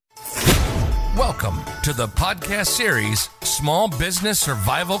Welcome to the podcast series, Small Business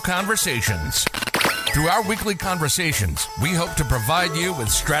Survival Conversations. Through our weekly conversations, we hope to provide you with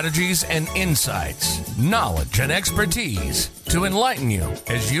strategies and insights, knowledge and expertise to enlighten you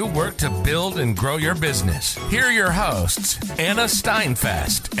as you work to build and grow your business. Here are your hosts, Anna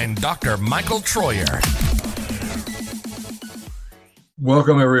Steinfest and Dr. Michael Troyer.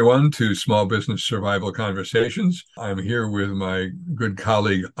 Welcome, everyone, to Small Business Survival Conversations. I'm here with my good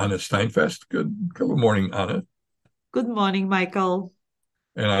colleague, Anna Steinfest. Good morning, Anna. Good morning, Michael.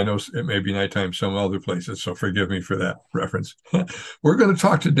 And I know it may be nighttime some other places, so forgive me for that reference. We're going to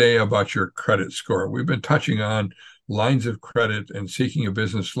talk today about your credit score. We've been touching on lines of credit and seeking a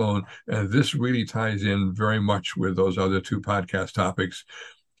business loan, and this really ties in very much with those other two podcast topics,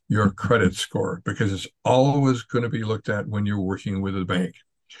 your credit score, because it's always going to be looked at when you're working with a bank.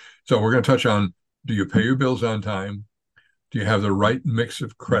 So we're going to touch on, do you pay your bills on time? Do you have the right mix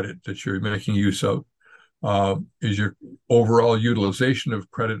of credit that you're making use of? Is your overall utilization of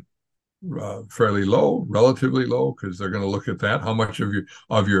credit fairly low, relatively low? Because they're going to look at that. How much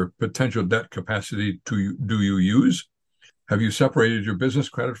of your potential debt capacity do you use? Have you separated your business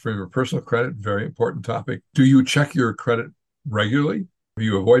credit from your personal credit? Very important topic. Do you check your credit regularly? Have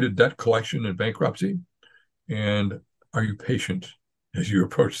you avoided debt collection and bankruptcy? And are you patient as you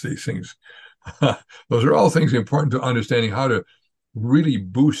approach these things? Those are all things important to understanding how to really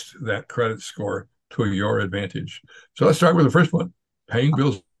boost that credit score to your advantage. So let's start with the first one, paying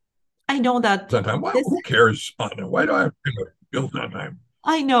bills. I know that. On time. Well, who cares? Why do I have to pay my bills on time?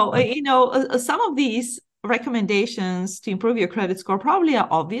 I know. Some of these recommendations to improve your credit score probably are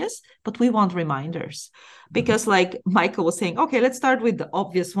obvious, but we want reminders. Because like Michael was saying, okay, let's start with the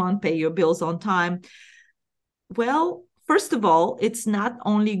obvious one, pay your bills on time. Well, first of all, it's not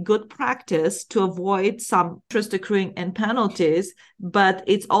only good practice to avoid some interest accruing and penalties, but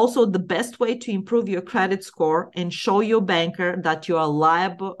it's also the best way to improve your credit score and show your banker that you're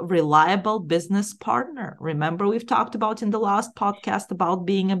a reliable business partner. Remember, we've talked about in the last podcast about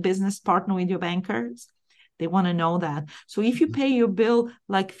being a business partner with your bankers. They want to know that. So if you pay your bill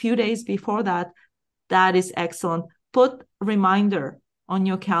like a few days before that, that is excellent. Put reminder on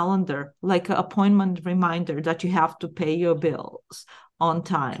your calendar, like an appointment reminder that you have to pay your bills on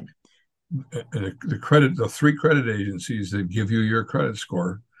time. And the three credit agencies that give you your credit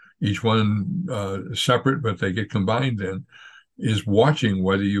score, each one separate, but they get combined then, is watching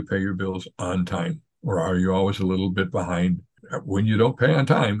whether you pay your bills on time, or are you always a little bit behind. When you don't pay on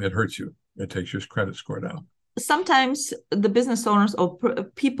time, it hurts you. It takes your credit score down. Sometimes the business owners or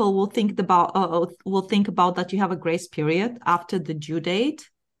people will think about that you have a grace period after the due date.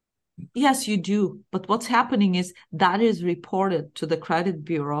 Yes, you do. But what's happening is that is reported to the credit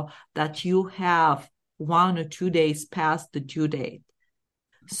bureau that you have 1 or 2 days past the due date.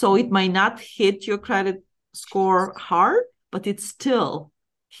 So it might not hit your credit score hard, but it still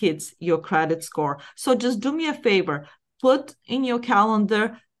hits your credit score. So just do me a favor, put in your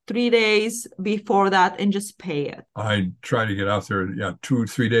calendar 3 days before that and just pay it. I try to get out there,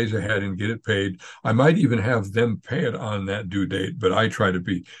 2-3 days ahead and get it paid. I might even have them pay it on that due date, but I try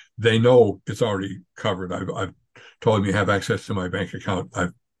to they know it's already covered. I've told them you have access to my bank account.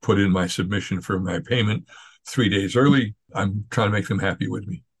 I've put in my submission for my payment 3 days early. I'm trying to make them happy with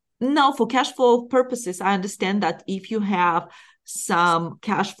me. No, for cash flow purposes, I understand that if you have some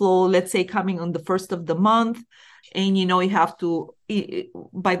cash flow, let's say coming on the first of the month, and you have to,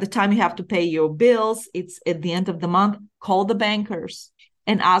 by the time you have to pay your bills, it's at the end of the month, call the bankers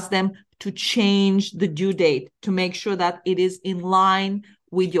and ask them to change the due date to make sure that it is in line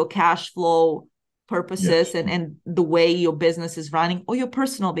with your cash flow purposes. Yes. and the way your business is running or your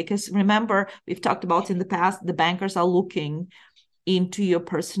personal, because remember, we've talked about in the past, the bankers are looking into your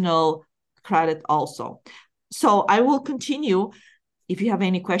personal credit also. So I will continue. If you have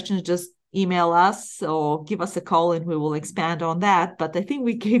any questions, just email us or give us a call and we will expand on that. But I think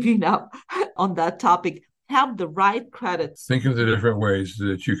we gave you enough on that topic. Have the right credits. Think of the different ways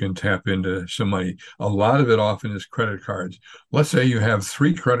that you can tap into some money. A lot of it often is credit cards. Let's say you have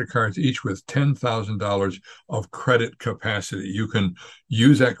 3 credit cards, each with $10,000 of credit capacity. You can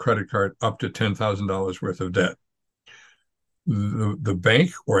use that credit card up to $10,000 worth of debt. The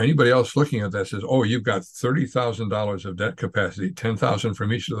bank or anybody else looking at that says, oh, you've got $30,000 of debt capacity, $10,000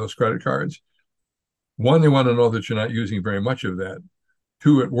 from each of those credit cards. One, they want to know that you're not using very much of that.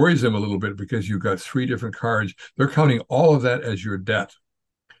 2, it worries them a little bit because you've got 3 different cards. They're counting all of that as your debt.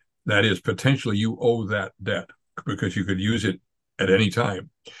 That is, potentially you owe that debt because you could use it at any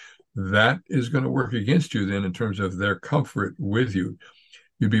time. That is going to work against you then in terms of their comfort with you.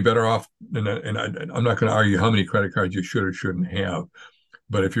 You'd be better off, and I'm not going to argue how many credit cards you should or shouldn't have,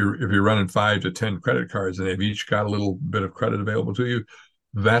 But if you're running 5 to 10 credit cards and they've each got a little bit of credit available to you,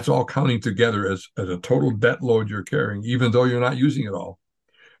 that's all counting together as a total debt load you're carrying, even though you're not using it all.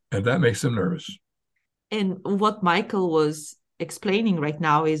 And that makes them nervous. And what Michael was explaining right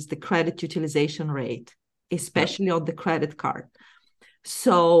now is the credit utilization rate, especially on the credit card.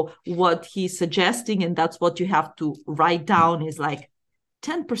 So what he's suggesting, and that's what you have to write down, is like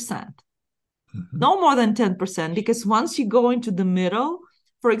 10%. Mm-hmm. No more than 10%, because once you go into the middle,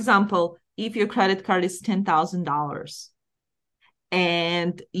 for example, if your credit card is $10,000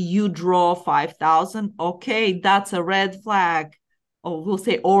 and you draw 5,000, okay, that's a red flag, or we'll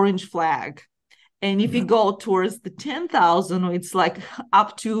say orange flag. And if you go towards the 10,000, it's like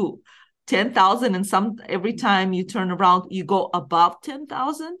up to 10,000, and every time you turn around, you go above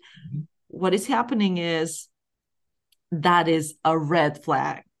 10,000. Mm-hmm. What is happening is that is a red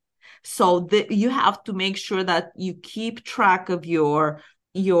flag. So you have to make sure that you keep track of your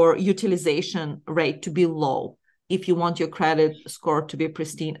utilization rate to be low if you want your credit score to be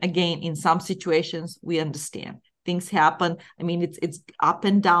pristine. Again, in some situations, we understand things happen. I mean, it's up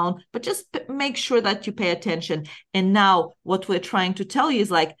and down, but just make sure that you pay attention. And now what we're trying to tell you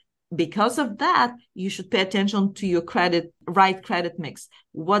is like, because of that, you should pay attention to your right credit mix.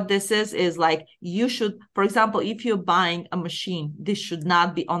 What this is like, you should, for example, if you're buying a machine, this should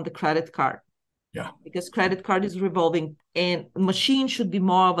not be on the credit card. Yeah. Because credit card is revolving, and machine should be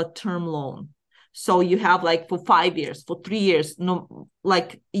more of a term loan. So you have like for 5 years, for 3 years, no,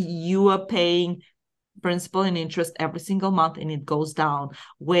 like you are paying principal and interest every single month, and it goes down.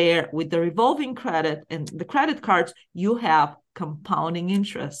 Where with the revolving credit and the credit cards, you have compounding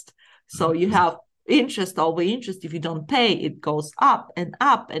interest. So you have interest over interest. If you don't pay, it goes up and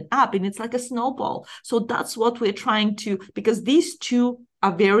up and up, and it's like a snowball. So that's what we're trying to, because these two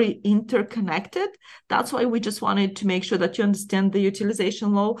are very interconnected. That's why we just wanted to make sure that you understand the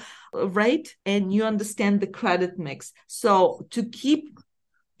utilization low rate and you understand the credit mix. So to keep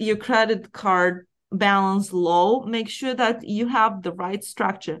your credit card balance low, make sure that you have the right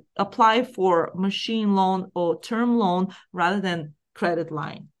structure. Apply for machine loan or term loan rather than credit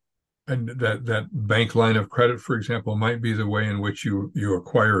line. And that bank line of credit, for example, might be the way in which you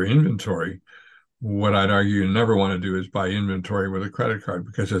acquire inventory. What I'd argue you never want to do is buy inventory with a credit card,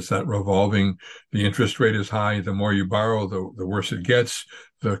 because it's that revolving, the interest rate is high. The more you borrow, the worse it gets,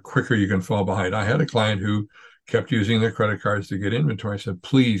 the quicker you can fall behind. I had a client who kept using their credit cards to get inventory. I said,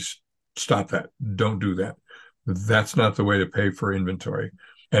 please stop that. Don't do that. That's not the way to pay for inventory.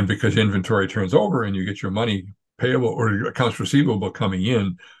 And because inventory turns over and you get your money payable or your accounts receivable coming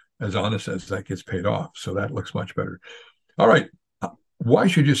in as honest as that gets paid off. So that looks much better. All right. Why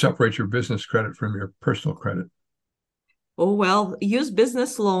should you separate your business credit from your personal credit? Oh, well, use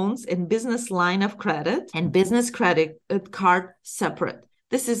business loans and business line of credit and business credit card separate.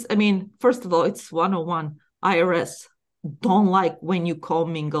 This is, I mean, first of all, it's 101. IRS don't like when you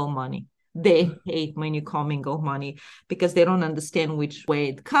commingle money. They hate when you commingle money because they don't understand which way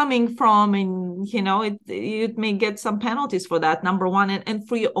it's coming from. And, you know, it may get some penalties for that, number one. And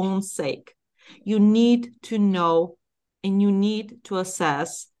for your own sake, you need to know and you need to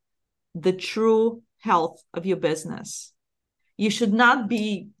assess the true health of your business. You should not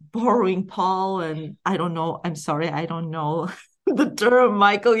be borrowing, Paul, and I don't know. I'm sorry, I don't know the term.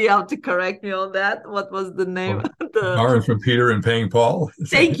 Michael, you have to correct me on that. What was the name? Borrowing from Peter and paying Paul.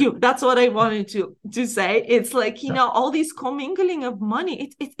 Thank you. That's what I wanted to say. It's like, you know, all these commingling of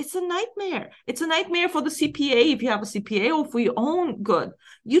money. It's a nightmare. It's a nightmare for the CPA if you have a CPA, or for your own good.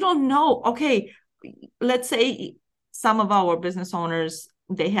 You don't know. Okay, let's say some of our business owners,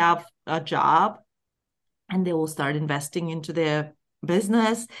 they have a job and they will start investing into their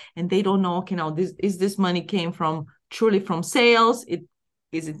business, and they don't know, you know, this money came from truly from sales.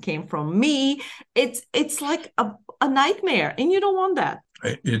 It came from me. It's like a nightmare, and you don't want that.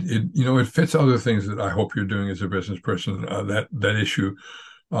 It fits other things that I hope you're doing as a business person. That issue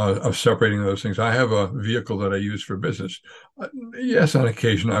of separating those things. I have a vehicle that I use for business. Yes, on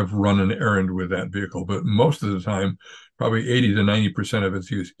occasion I've run an errand with that vehicle, but most of the time, probably 80 to 90% of its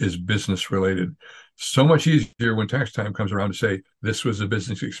use is business related. So much easier when tax time comes around to say, this was a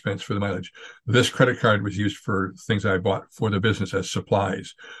business expense for the mileage. This credit card was used for things I bought for the business as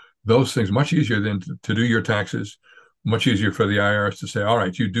supplies. Those things, much easier than to do your taxes, much easier for the IRS to say, all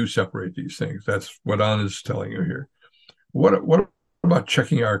right, you do separate these things. That's what Anna's telling you here. What about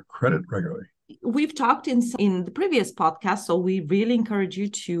checking our credit regularly? we've talked in the previous podcast, so we really encourage you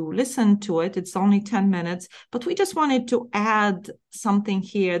to listen to it. It's only 10 minutes, but we just wanted to add something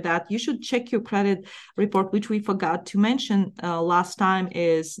here that you should check your credit report, which we forgot to mention last time,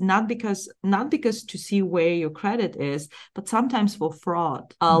 is not because to see where your credit is, but sometimes for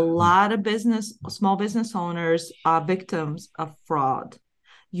fraud. A lot of small business owners are victims of fraud.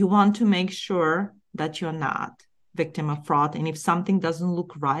 You want to make sure that you're not victim of fraud. And if something doesn't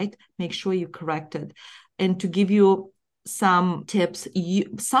look right, make sure you correct it. And to give you some tips,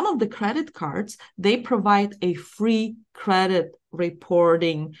 some of the credit cards, they provide a free credit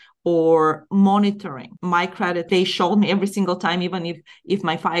reporting or monitoring. My credit, they showed me every single time, even if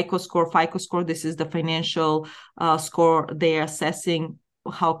my FICO score, this is the financial score, they're assessing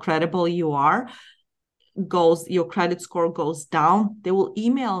how credible you are, your credit score goes down, they will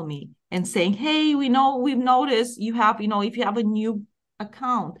email me and saying, hey, we've noticed you have, if you have a new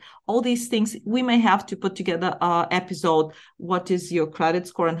account, all these things, we may have to put together an episode, what is your credit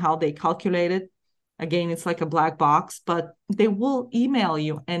score and how they calculate it. Again, it's like a black box, but they will email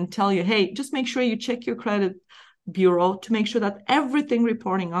you and tell you, hey, just make sure you check your credit bureau to make sure that everything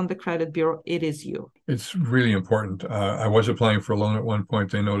reporting on the credit bureau, it is you. It's really important. I was applying for a loan at one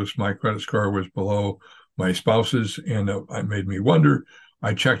point. They noticed my credit score was below my spouse's, and it made me wonder.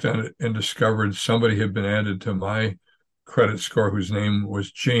 I checked on it and discovered somebody had been added to my credit score whose name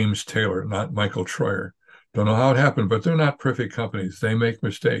was James Taylor, not Michael Troyer. Don't know how it happened, but they're not perfect companies. They make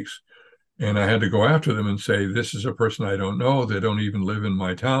mistakes. And I had to go after them and say, this is a person I don't know. They don't even live in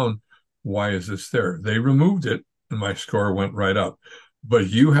my town. Why is this there? They removed it, and my score went right up. But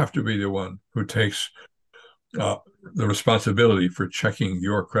you have to be the one who takes the responsibility for checking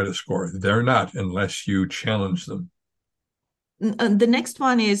your credit score. They're not, unless you challenge them. The next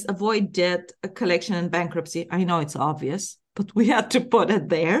one is avoid debt collection and bankruptcy. I know it's obvious, but we have to put it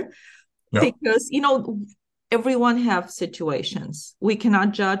there because, everyone has situations. We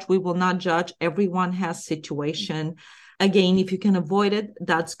cannot judge. We will not judge. Everyone has situation. Again, if you can avoid it,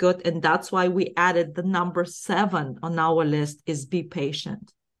 that's good. And that's why we added the number 7 on our list is be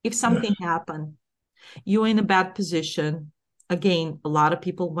patient. If something happened, you're in a bad position. Again, a lot of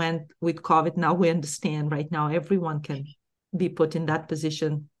people went with COVID. Now we understand right now, everyone can be put in that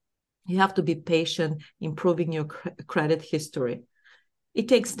position. You have to be patient, improving your credit history. It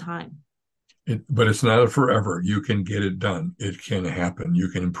takes time. But it's not forever. You can get it done. It can happen. You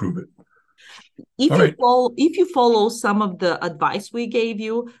can improve it. If you follow some of the advice we gave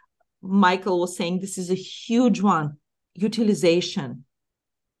you, Michael was saying this is a huge one. Utilization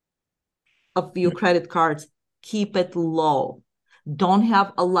of your credit cards. Keep it low. Don't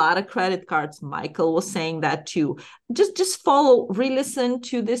have a lot of credit cards. Michael was saying that too. Just follow, re-listen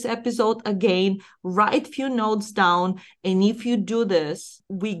to this episode again, write few notes down. And if you do this,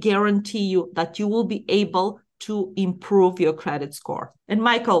 we guarantee you that you will be able to improve your credit score. And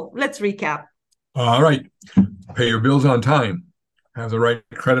Michael, let's recap. All right. Pay your bills on time. Have the right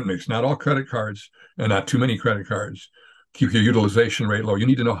credit mix. Not all credit cards and not too many credit cards. Keep your utilization rate low. You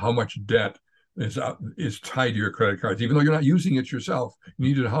need to know how much debt is tied to your credit cards. Even though you're not using it yourself, you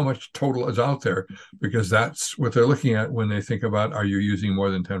need to know how much total is out there, because that's what they're looking at when they think about, are you using more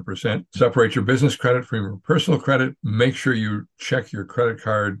than 10%? Separate your business credit from your personal credit. Make sure you check your credit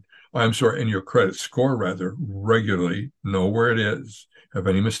card, and your credit score rather, regularly. Know where it is. Have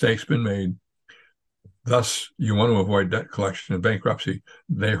any mistakes been made? Thus, you want to avoid debt collection and bankruptcy.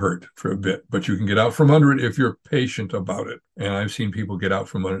 They hurt for a bit, but you can get out from under it if you're patient about it. And I've seen people get out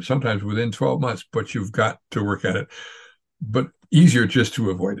from under it, sometimes within 12 months, but you've got to work at it. But easier just to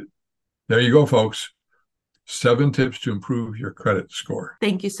avoid it. There you go, folks. 7 tips to improve your credit score.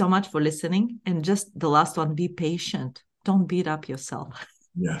 Thank you so much for listening. And just the last one, be patient. Don't beat up yourself.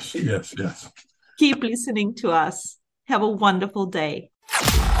 Yes. Keep listening to us. Have a wonderful day.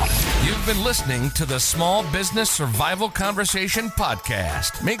 You've been listening to the Small Business Survival Conversation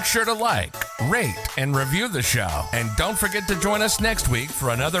podcast. Make sure to like, rate, and review the show. And don't forget to join us next week for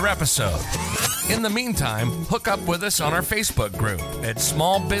another episode. In the meantime, hook up with us on our Facebook group at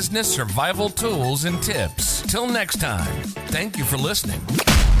Small Business Survival Tools and Tips. Till next time, thank you for listening.